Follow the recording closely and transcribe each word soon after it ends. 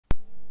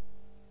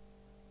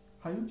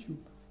Hi YouTube!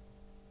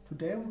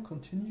 Today I will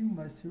continue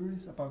my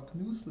series about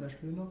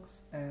GNU/Linux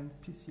and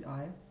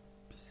PCI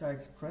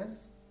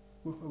Express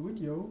with a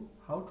video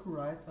how to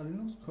write a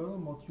Linux kernel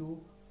module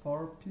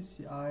for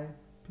PCI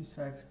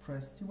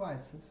Express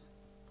devices.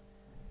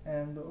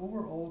 And the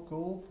overall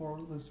goal for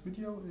this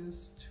video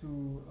is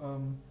to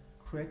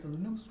create a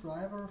Linux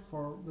driver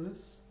for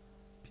this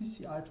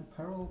PCI to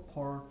parallel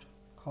port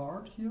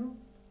card here.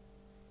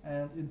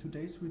 And in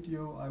today's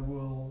video I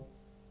will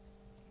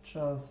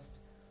just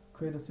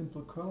create a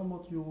simple kernel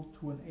module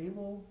to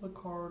enable the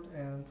card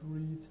and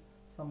read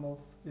some of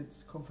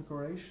its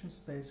configuration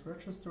space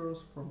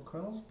registers from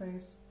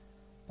Kernelspace.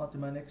 But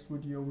in my next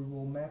video we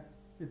will map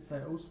its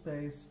I/O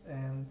space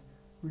and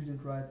read and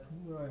write to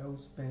the I/O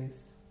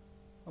space.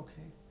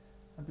 Okay,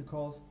 and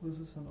because this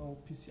is an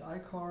old PCI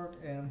card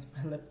and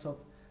my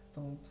laptop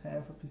don't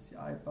have a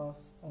PCI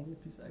bus, only a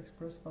PCI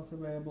Express bus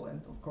available,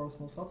 and of course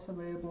no slots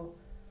available,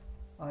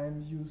 I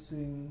am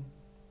using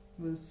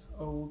this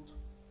old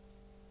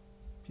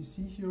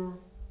PC here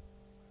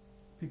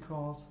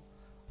because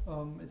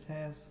it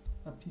has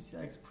a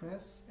PCI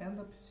Express and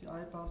a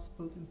PCI bus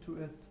built into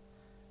it.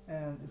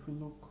 And if we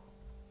look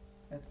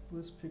at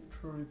this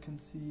picture, you can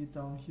see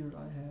down here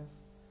I have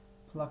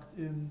plugged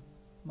in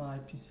my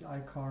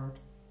PCI card.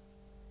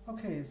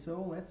 Okay,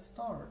 so let's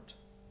start.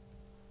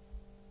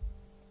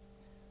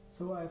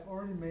 So I've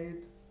already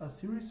made a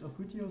series of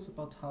videos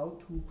about how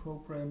to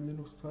program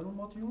Linux kernel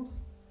modules,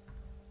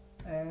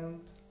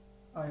 and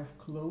I have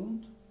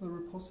cloned the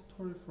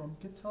repository from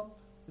GitHub.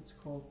 It's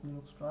called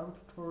Linux driver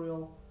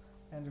tutorial,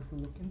 and if we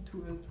look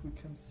into it we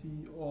can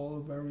see all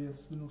the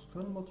various Linux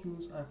kernel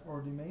modules I've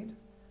already made,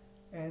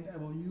 and I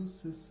will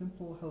use this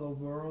simple hello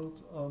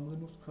world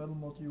Linux kernel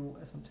module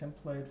as a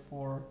template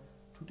for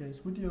today's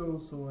video,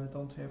 so I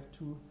don't have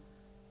to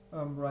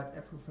write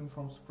everything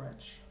from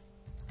scratch.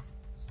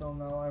 So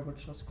now I will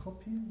just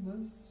copy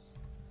this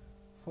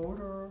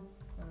folder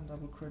and I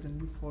will create a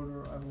new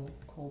folder I will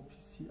call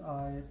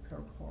PCI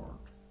per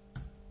port,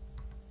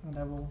 and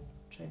I will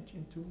change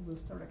into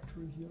this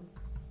directory here.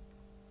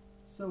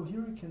 So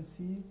here you can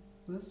see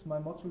this, my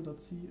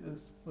module.c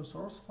is the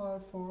source file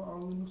for our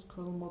Linux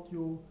kernel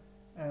module,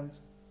 and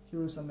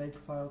here is a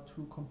makefile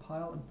to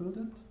compile and build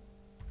it.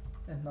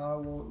 And now I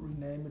will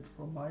rename it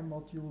from my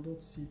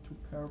module.c to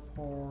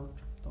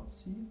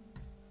perport.c.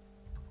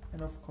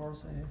 And of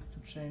course I have to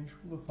change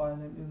the file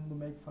name in the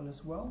makefile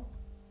as well.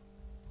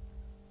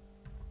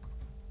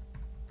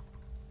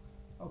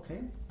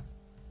 Okay,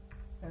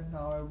 and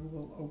now I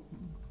will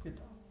open it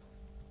up.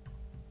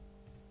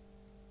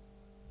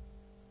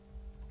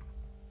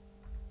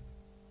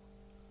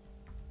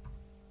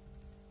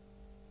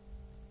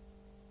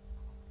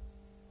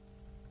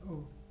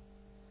 Oh,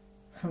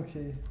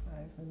 okay, I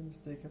have a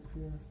mistake up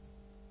here.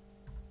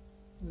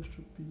 This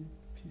should be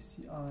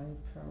PCI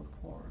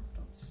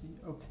perport.c.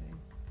 Okay.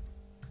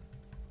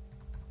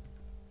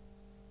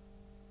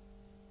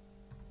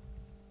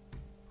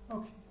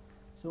 Okay.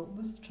 So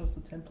this is just a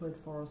template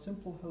for a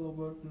simple hello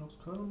world Linux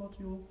kernel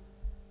module,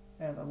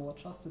 and I will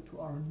adjust it to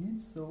our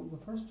needs. So the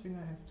first thing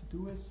I have to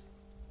do is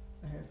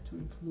I have to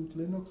include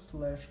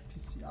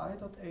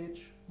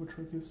linux/pci.h, which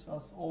gives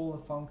us all the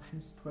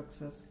functions to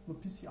access the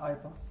PCI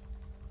bus.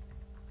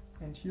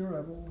 And here I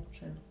will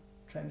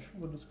change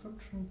the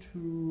description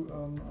to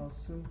a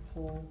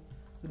simple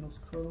Linux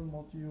kernel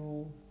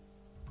module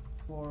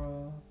for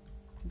a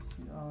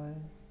PCI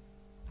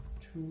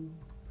to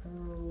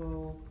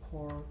parallel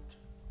port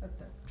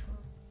adapter.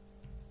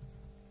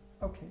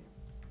 Okay,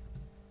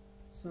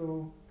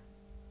 so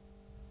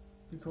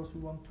because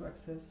we want to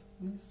access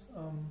this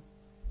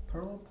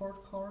parallel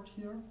port card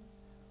here,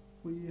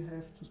 we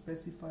have to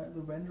specify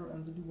the vendor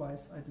and the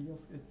device ID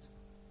of it.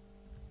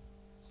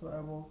 So I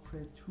will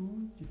create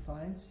two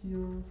defines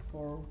here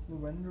for the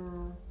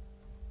vendor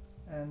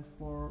and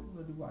for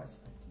the device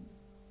ID.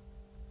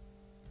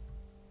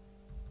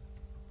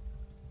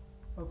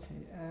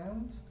 Okay,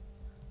 and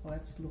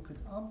let's look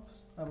it up.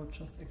 I will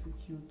just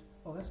execute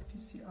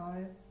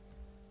lspci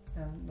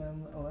and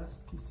then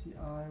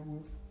lspci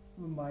with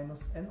the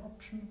 -n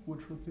option,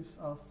 which will give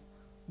us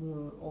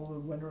all the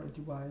vendor and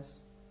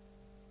device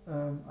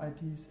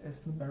IDs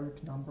as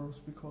numeric numbers,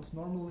 because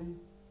normally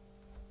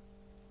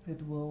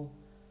it will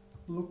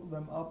look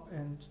them up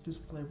and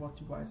display what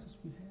devices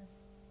we have.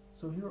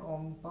 So here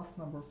on bus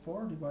number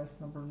 4, device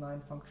number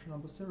 9, function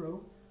number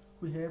 0,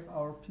 we have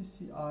our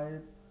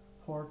PCI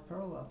port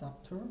parallel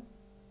adapter.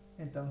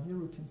 And down here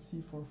we can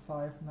see for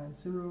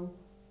 590,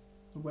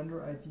 the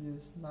vendor ID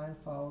is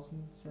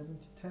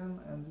 907010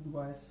 and the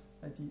device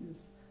ID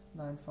is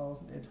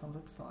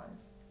 9805.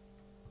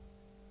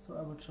 So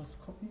I will just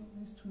copy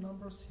these two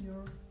numbers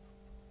here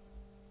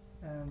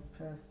and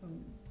paste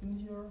them in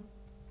here.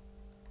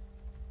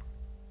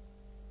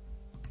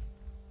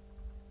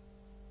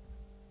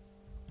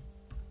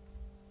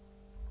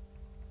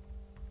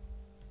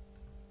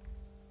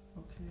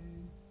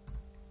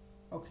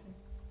 Okay.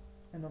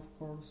 And of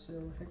course there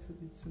are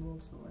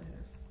hexadecimal, so I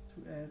have to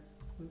add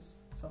this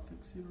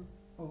suffix here,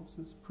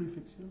 this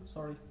prefix here,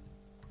 sorry.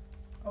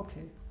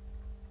 Okay,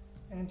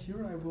 and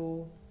here I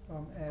will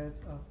add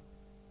a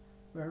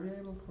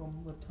variable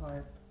from the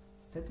type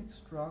static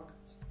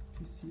struct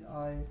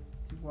PCI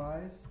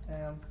device,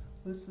 and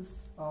this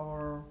is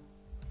our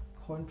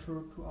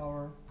pointer to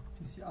our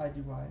PCI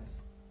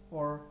device,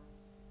 or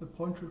the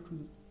pointer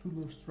to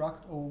the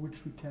struct over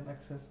which we can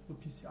access the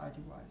PCI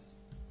device.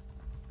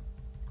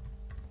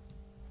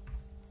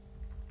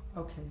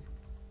 Okay,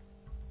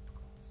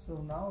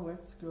 so now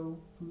let's go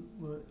to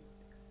the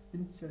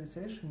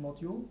initialization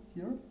module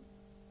here,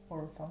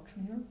 or a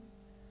function here.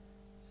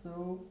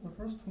 So the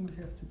first thing we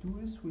have to do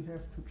is we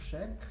have to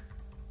check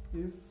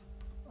if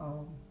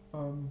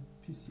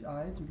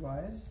PCI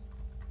device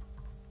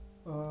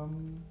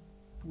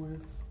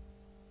with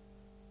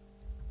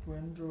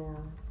vendor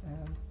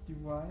and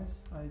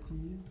device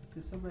ID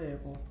is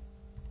available,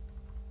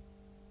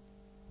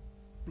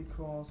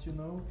 because you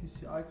know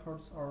PCI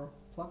cards are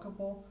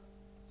pluggable,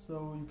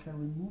 so you can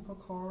remove a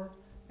card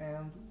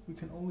and we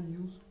can only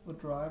use a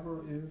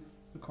driver if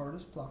the card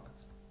is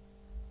plugged.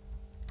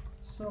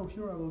 So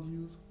here I will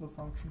use the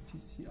function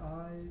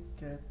PCI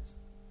get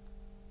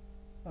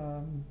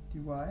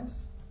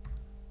device,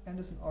 and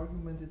as an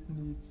argument it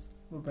needs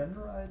the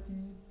vendor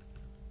ID,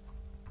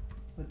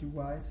 the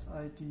device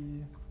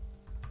ID,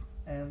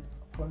 and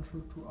a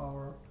pointer to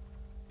our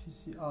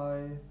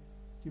PCI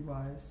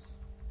device,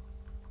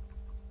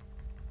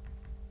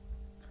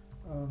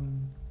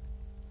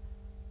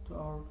 to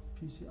our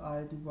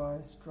PCI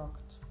device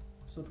struct,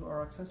 so to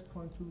our access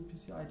point to the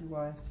PCI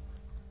device.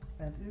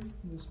 And if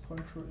this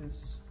pointer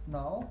is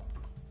null,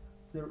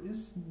 there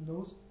is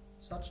no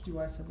such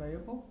device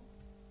available.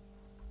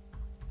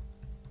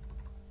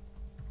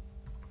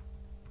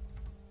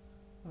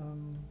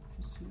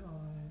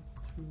 PCI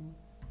to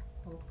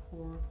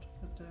port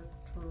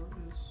adapter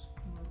is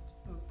not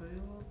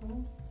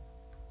available,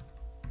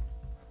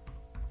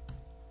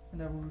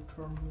 and I will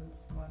return with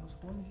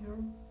 -1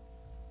 here.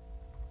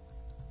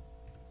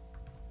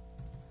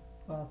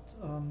 But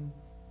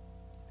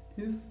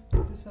if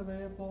it is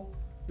available,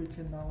 we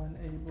can now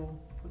enable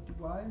the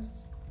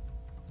device,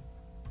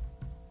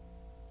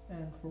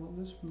 and for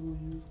this we will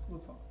use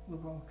the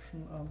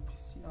function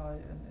PCI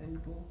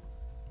enable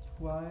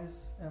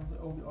device, and the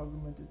only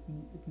argument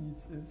it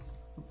needs is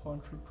the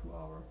pointer to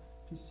our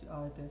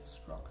PCI dev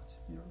struct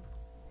here.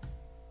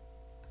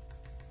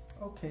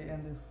 Okay,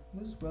 and if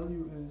this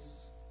value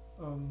is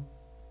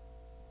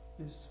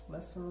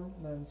lesser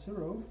than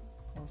 0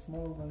 or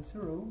smaller than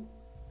 0,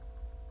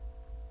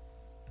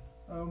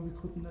 we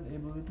couldn't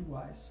enable the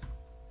device,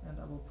 and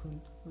I will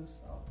print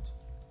this out.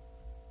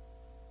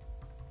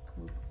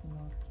 Could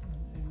not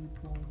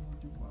enable the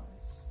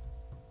device.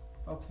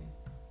 Okay,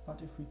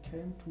 but if we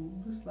came to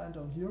this line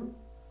down here,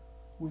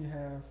 we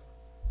have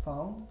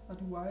found a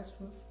device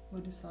with the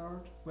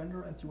desired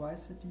vendor and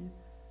device ID,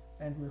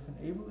 and we have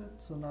enabled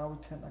it, so now we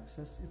can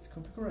access its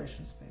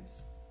configuration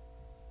space.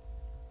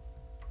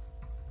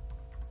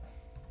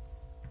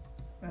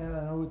 And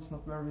I know it's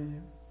not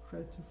very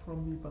creative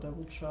from me, but I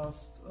will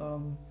just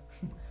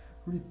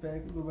read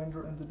back the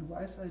vendor and the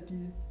device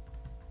ID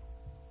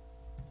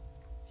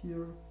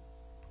here.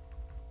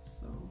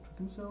 So to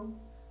do so,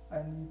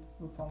 I need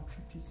the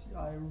function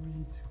PCI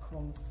read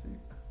config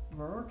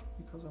word,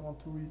 because I want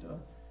to read a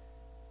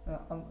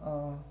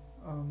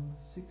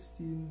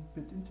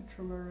 16-bit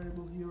integer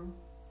variable here.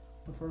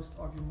 The first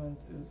argument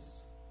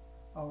is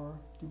our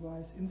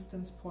device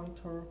instance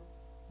pointer.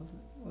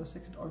 The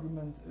second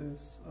argument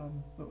is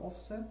the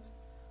offset.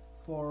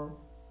 For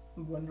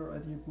the vendor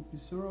ID it would be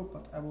 0,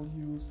 but I will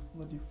use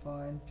the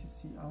define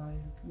PCI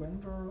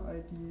vendor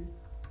ID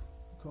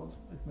because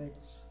it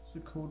makes the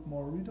code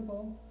more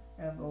readable.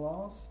 And the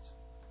last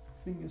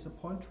thing is a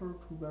pointer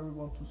to where we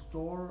want to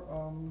store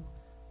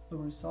the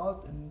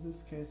result. In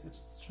this case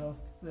it's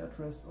just the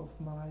address of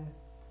my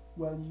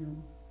value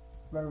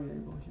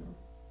variable here.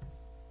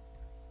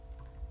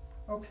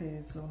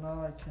 Okay, so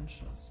now I can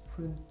just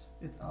print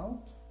it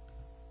out.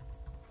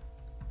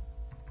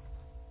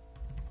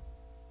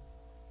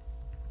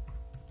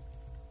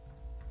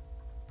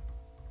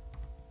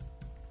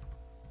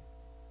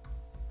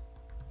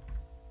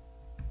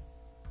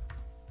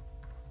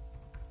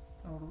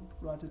 I'll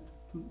write it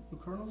to the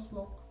kernel's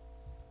log,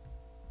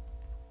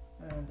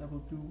 and I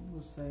will do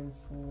the same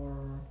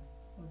for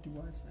a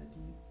device ID.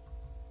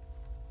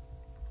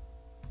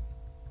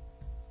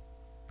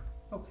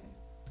 Okay,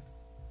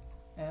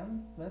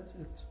 and that's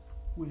it.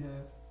 We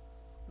have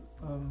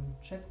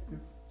checked if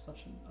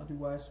such a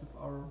device with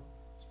our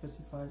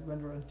specified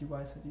vendor and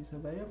device ID is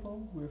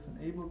available. We have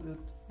enabled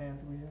it, and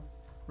we have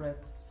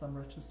read some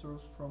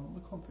registers from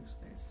the config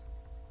space.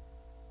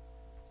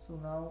 So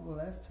now the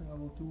last thing I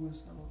will do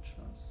is I will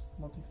just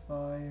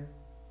modify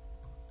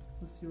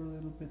this here a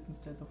little bit.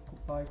 Instead of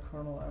goodbye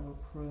kernel, I will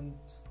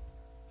print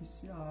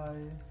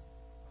PCI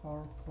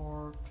power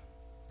port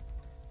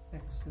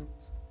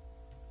exit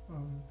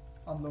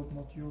unload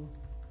module.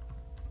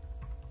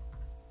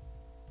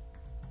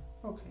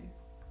 Okay.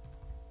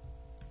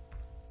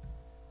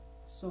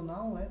 So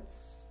now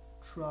let's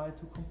try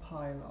to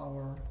compile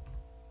our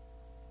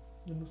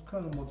Linux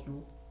Kernel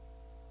Module.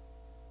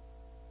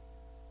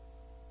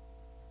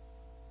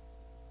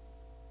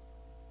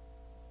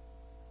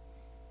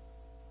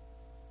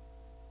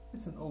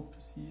 it's an old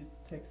PC, it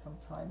takes some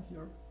time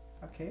here.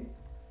 Okay,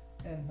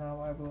 and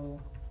now I will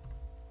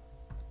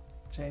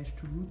change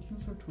to root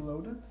user to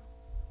load it.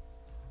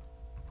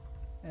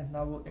 And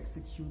now we'll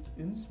execute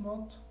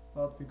insmod,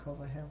 but because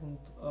I haven't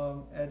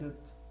added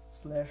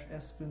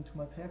 /sbin to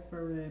my path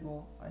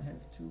variable, I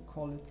have to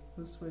call it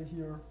this way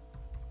here.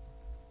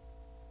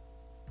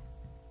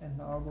 And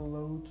now I will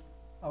load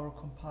our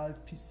compiled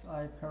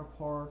PCI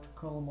port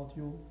kernel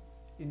module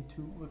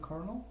into the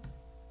kernel.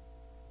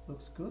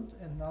 Looks good.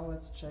 And now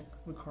let's check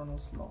the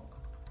kernel's log.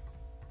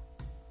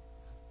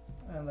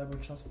 And I will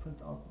just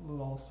print out the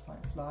last 5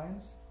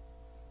 lines.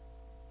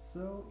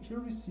 So here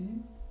we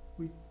see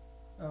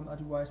a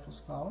device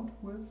was found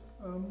with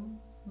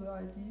the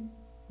ID,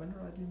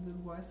 vendor ID and the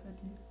device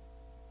ID.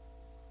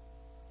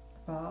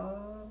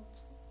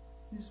 But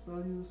these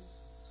values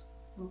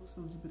looks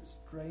a little bit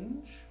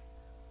strange.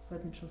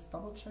 Let me just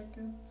double check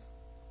it.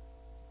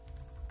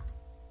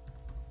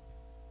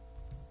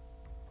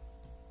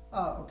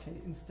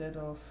 Okay, instead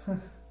of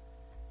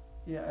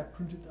yeah, I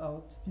printed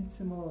out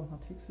decimal and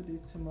not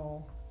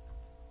hexadecimal.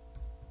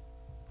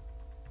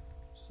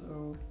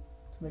 So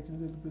to make it a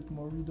little bit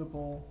more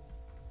readable,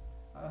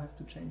 I have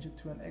to change it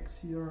to an X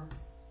here.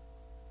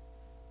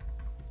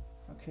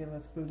 Okay,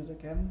 let's build it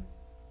again.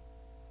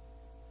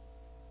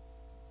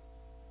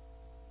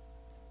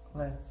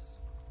 Let's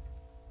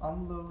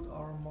unload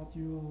our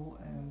module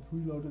and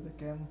reload it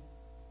again.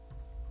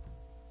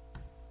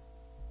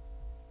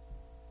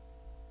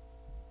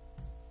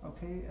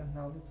 Okay, and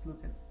now let's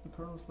look at the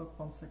kernel's log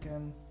once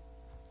again.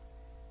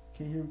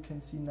 Okay, here we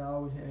can see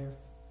now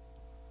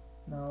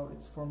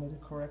it's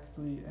formatted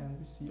correctly, and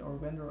we see our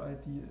vendor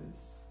ID is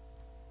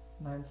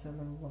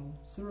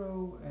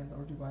 9710 and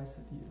our device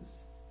ID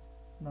is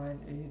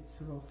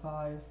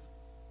 9805.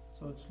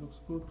 So it looks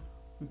good.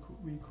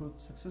 We could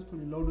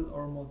successfully load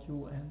our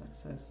module and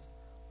access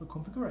the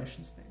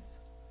configuration space.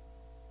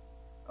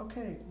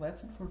 Okay,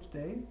 that's it for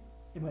today.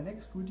 In my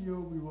next video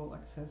we will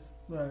access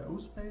the I/O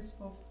space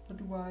of the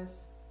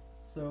device.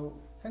 So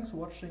thanks for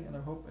watching, and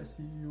I hope I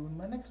see you in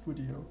my next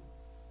video.